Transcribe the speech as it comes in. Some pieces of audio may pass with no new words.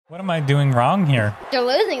What am I doing wrong here? You're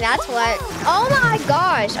losing, that's what. Oh my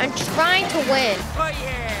gosh, I'm trying to win. Oh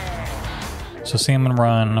yeah. So see, I'm gonna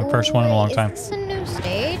run the first one in a long time. Is this a new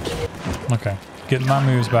stage? Okay, getting my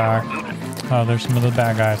moves back. Oh, there's some of the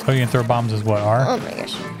bad guys. Oh, you can throw bombs as what? R? Oh my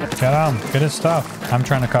gosh. Get him. Get his stuff. I'm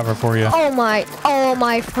trying to cover for you. Oh my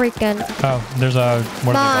freaking. Oh, there's a...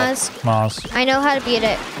 What Moss. are they called? Moss. I know how to beat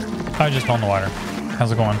it. I just fell in the water.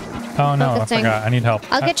 How's it going? Oh no, I forgot. I need help.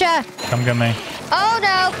 I'll get ya. Come get me. Oh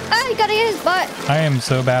no. Oh, you gotta get his butt. I am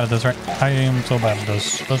so bad at this, right? I am so bad at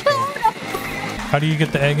this. Let's go. How do you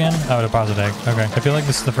get the egg in? Oh, deposit egg. Okay. I feel like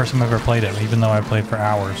this is the first time I've ever played it, even though I played for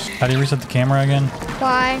hours. How do you reset the camera again?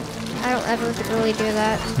 Why? I don't ever really do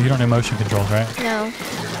that. You don't do motion controls, right? No.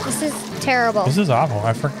 This is terrible. This is awful.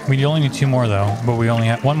 We only need 2 more though, but we only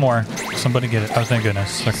have 1 more. Somebody get it. Oh, thank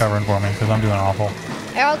goodness. They're covering for me because I'm doing awful.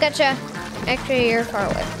 I'll get you. Actually, you're far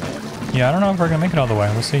away. Yeah, I don't know if we're going to make it all the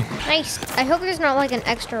way. We'll see. Nice. I hope there's not like an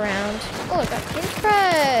extra round. Oh, I got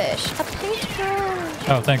paintbrush. A paintbrush.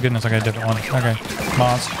 Oh, thank goodness I got a different one. Okay.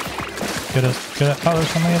 Moss. Get it. Get it. Oh, there's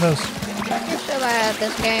so many of those. You're so bad at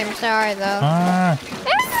this game. Sorry, though. Ah.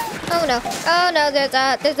 Oh, no. Oh, no. There's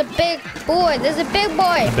a big boy. There's a big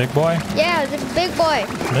boy. A big boy? Yeah, there's a big boy.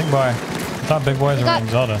 Big boy. I thought big boys were in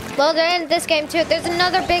Zelda. Well, they're in this game, too. There's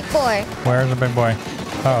another big boy. Where's the big boy?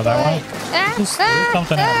 Oh, that one? There's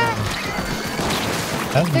something happening.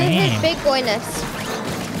 That's mean. His big boyness.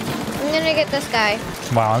 I'm gonna get this guy.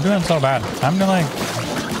 Wow, I'm doing so bad. I'm like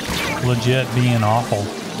legit being awful.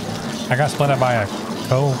 I got split up by a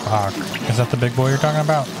cohawk. Is that the big boy you're talking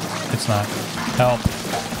about? It's not. Help.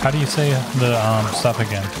 How do you say the stuff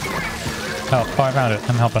again? Help. Oh, I found it.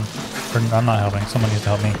 I'm helping. Or, I'm not helping. Someone needs to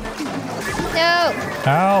help me. No.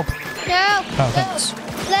 Help. No. Oh, thanks.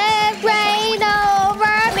 Let rain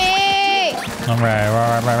over me. All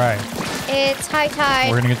right. It's high tide.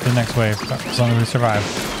 We're gonna get to the next wave as long as we survive.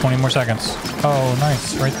 20 more seconds. Oh,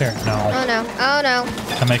 nice. Right there. No. Oh no. Oh no.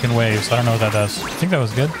 I'm making waves. I don't know what that does. I think that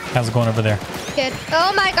was good. How's it going over there? Good.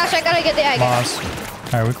 Oh my gosh, I gotta get the egg. Moss.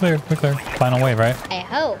 All right, we cleared. Final wave, right? I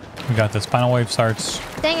hope. We got this. Final wave starts.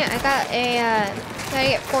 Dang it, I gotta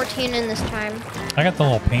get 14 in this time. I got the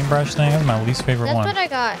little paintbrush thing. That's my least favorite one. That's what I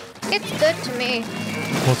got. It's good to me.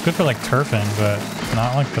 Well, it's good for like turfing, but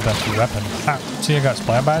not like the best weapon. Ah, see, I got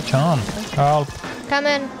splat by a chum. Oh, Come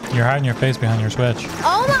in. you're hiding your face behind your switch.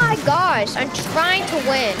 Oh my gosh, I'm trying to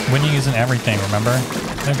win. Winning isn't everything, remember?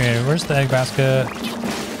 Okay, where's the egg basket?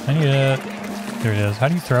 I need it. There it is. How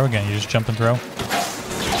do you throw again? You just jump and throw?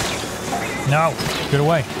 No! Get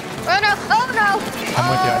away. Oh no! Oh no! I'm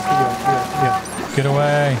with you. I see you. Get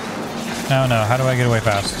away. No. How do I get away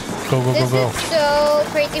fast? Go. This is so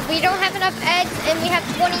crazy. We don't have enough eggs and we have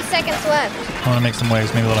 20 seconds left. I want to make some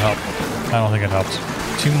waves. Maybe that'll help. I don't think it helps.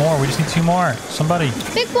 2 more. We just need 2 more. Somebody.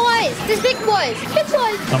 Big boys! There's big boys! Big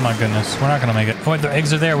boys! Oh my goodness. We're not going to make it. Oh, wait, the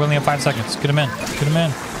eggs are there. We only have 5 seconds. Get them in.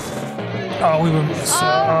 Oh, we were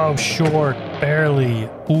so short. Barely.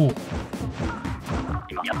 Ooh.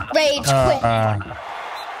 Rage quit.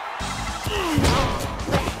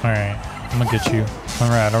 All right. I'm going to get you. All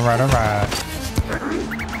right.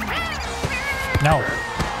 No.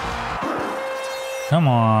 Come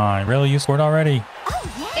on. Really? You scored already?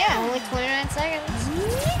 Yeah, only 29 seconds.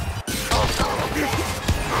 Sorry.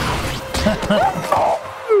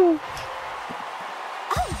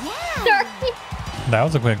 That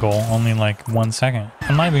was a quick goal. Only like 1 second.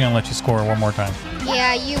 I'm not even going to let you score 1 more time.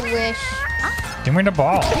 Yeah, you wish. Give me the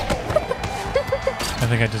ball. I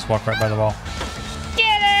think I just walked right by the ball.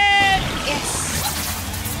 Get it!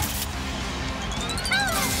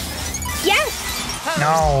 Yes!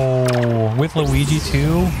 No. With Luigi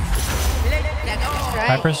too? Right.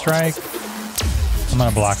 Hyper Strike? I'm going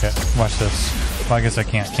to block it. Watch this. Well, I guess I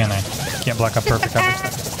can't, can I? Can't block a perfect Hyper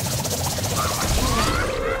Strike.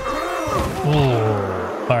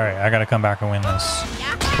 Ooh. Alright, I got to come back and win this.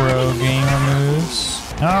 Pro gamer moves.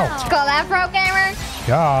 No. Did you call that pro gamer?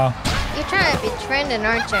 Yeah. You're trying to be trending,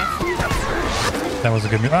 aren't you? That was a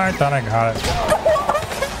good move. I thought I got it. I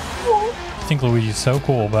think Luigi's so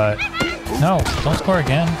cool, but no, don't score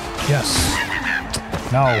again. Yes.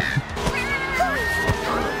 No.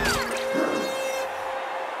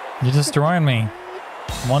 You're destroying me.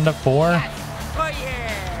 1 to 4. Oh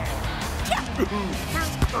yeah.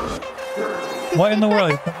 What in the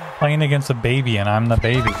world? You're playing against a baby and I'm the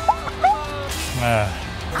baby.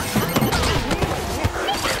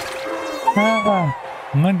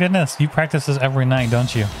 My goodness, you practice this every night,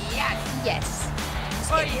 don't you? Yes.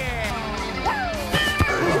 Oh yeah.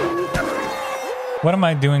 What am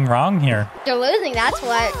I doing wrong here? You're losing, that's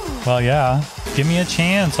what. Well, yeah. Give me a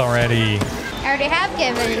chance already. I already have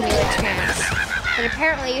given you a chance. But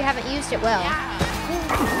apparently you haven't used it well.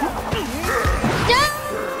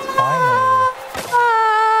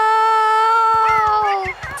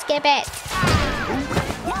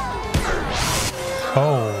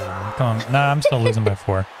 Oh, come on. Nah, I'm still losing by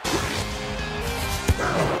 4.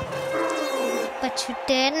 But you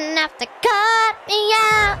didn't have to cut me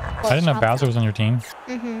out. I didn't know Bowser was on your team.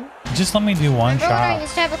 Just let me do one Remember when I shot.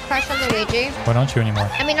 used to have a crush on Luigi? Why don't you anymore?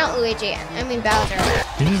 I mean, not Luigi. I mean Bowser.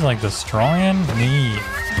 He's like destroying me.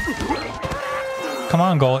 Come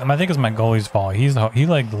on, goalie. I think it's my goalie's fault. He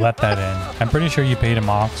like let that in. I'm pretty sure you paid him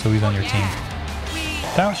off, so he's on your team.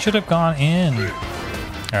 That should have gone in.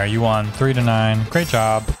 All right, you won 3-9. Great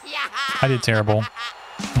job. I did terrible.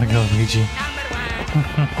 Look at Luigi.